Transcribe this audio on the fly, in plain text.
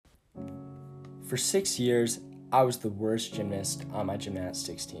For 6 years, I was the worst gymnast on my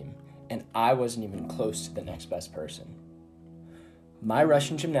gymnastics team, and I wasn't even close to the next best person. My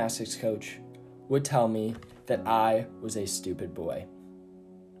Russian gymnastics coach would tell me that I was a stupid boy.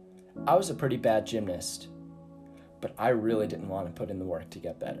 I was a pretty bad gymnast, but I really didn't want to put in the work to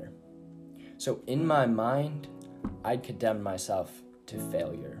get better. So in my mind, I'd condemn myself to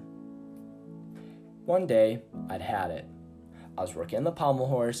failure. One day, I'd had it. I was working on the pommel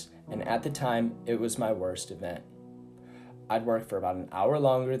horse, and at the time, it was my worst event. I'd work for about an hour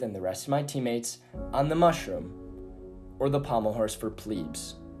longer than the rest of my teammates on the mushroom, or the pommel horse for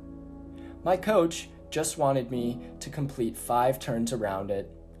plebes. My coach just wanted me to complete 5 turns around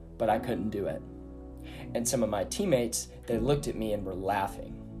it, but I couldn't do it. And some of my teammates, they looked at me and were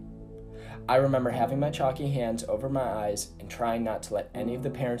laughing. I remember having my chalky hands over my eyes and trying not to let any of the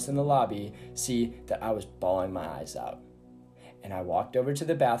parents in the lobby see that I was bawling my eyes out. And I walked over to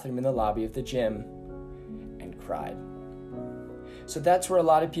the bathroom in the lobby of the gym and cried. So that's where a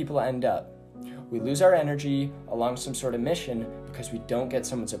lot of people end up. We lose our energy along some sort of mission because we don't get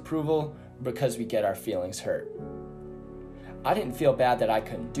someone's approval or because we get our feelings hurt. I didn't feel bad that I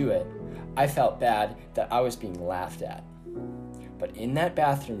couldn't do it. I felt bad that I was being laughed at. But in that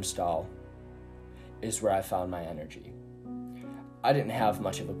bathroom stall is where I found my energy. I didn't have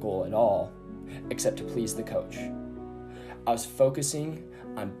much of a goal at all, except to please the coach. I was focusing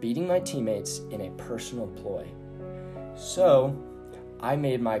on beating my teammates in a personal ploy. So, I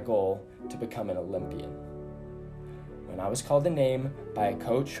made my goal to become an Olympian. When I was called a name by a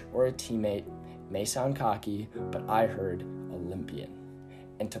coach or a teammate, it may sound cocky, but I heard Olympian.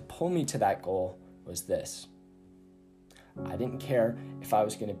 And to pull me to that goal was this. I didn't care if I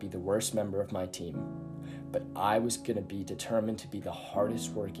was going to be the worst member of my team, but I was going to be determined to be the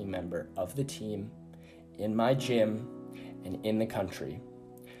hardest working member of the team, in my gym, and in the country.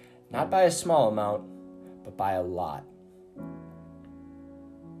 Not by a small amount, but by a lot.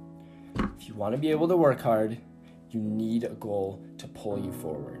 If you want to be able to work hard, you need a goal to pull you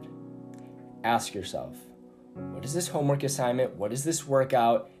forward. Ask yourself, what is this homework assignment? What is this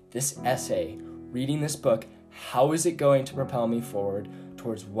workout, this essay, reading this book? How is it going to propel me forward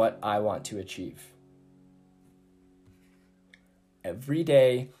towards what I want to achieve? Every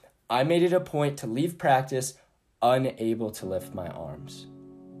day, I made it a point to leave practice unable to lift my arms.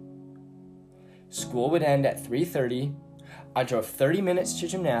 School would end at 3:30. I drove 30 minutes to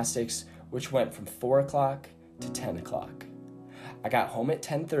gymnastics, which went from 4 o'clock to 10 o'clock. I got home at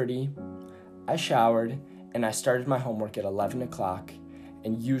 10:30. I showered, and I started my homework at 11 o'clock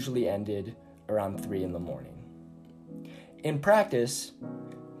and usually ended around 3 in the morning. In practice,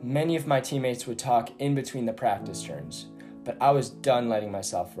 many of my teammates would talk in between the practice turns, but I was done letting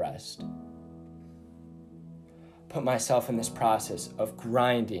myself rest. Put myself in this process of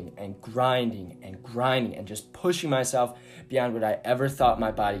grinding and just pushing myself beyond what I ever thought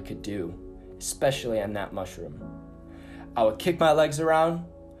my body could do, especially on that mushroom. I would kick my legs around,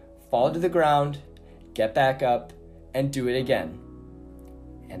 fall to the ground, get back up, and do it again,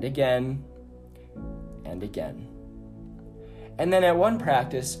 and again, and again. And then at one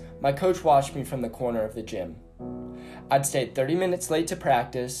practice, my coach watched me from the corner of the gym. I'd stayed 30 minutes late to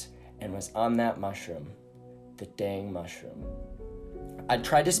practice and was on that mushroom, the dang mushroom. I'd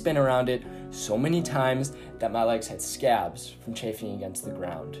tried to spin around it so many times that my legs had scabs from chafing against the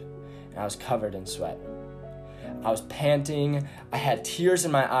ground, and I was covered in sweat. I was panting, I had tears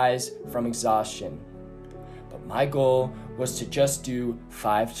in my eyes from exhaustion. But my goal was to just do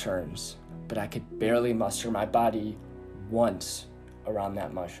 5 turns, but I could barely muster my body once around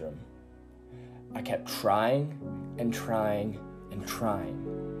that mushroom. I kept trying and trying and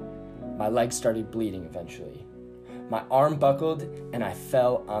trying. My legs started bleeding eventually. My arm buckled and I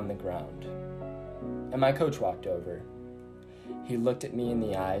fell on the ground. And my coach walked over. He looked at me in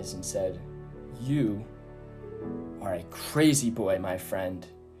the eyes and said, "You are a crazy boy, my friend.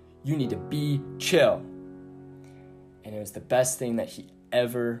 You need to be chill." And it was the best thing that he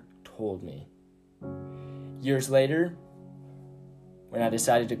ever told me. Years later, when I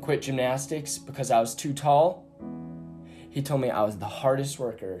decided to quit gymnastics because I was too tall, he told me I was the hardest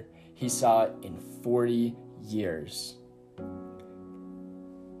worker he saw in 40 years.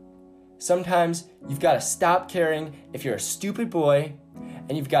 Sometimes you've got to stop caring if you're a stupid boy,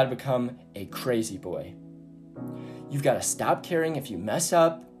 and you've got to become a crazy boy. You've got to stop caring if you mess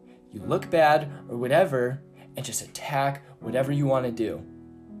up, you look bad, or whatever, and just attack whatever you want to do.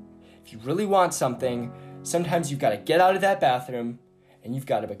 If you really want something, sometimes you've got to get out of that bathroom, and you've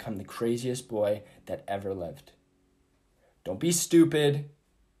got to become the craziest boy that ever lived. Don't be stupid.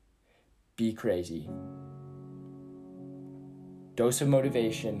 Be crazy. Dose of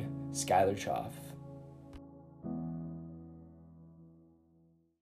motivation, Skylar Choff.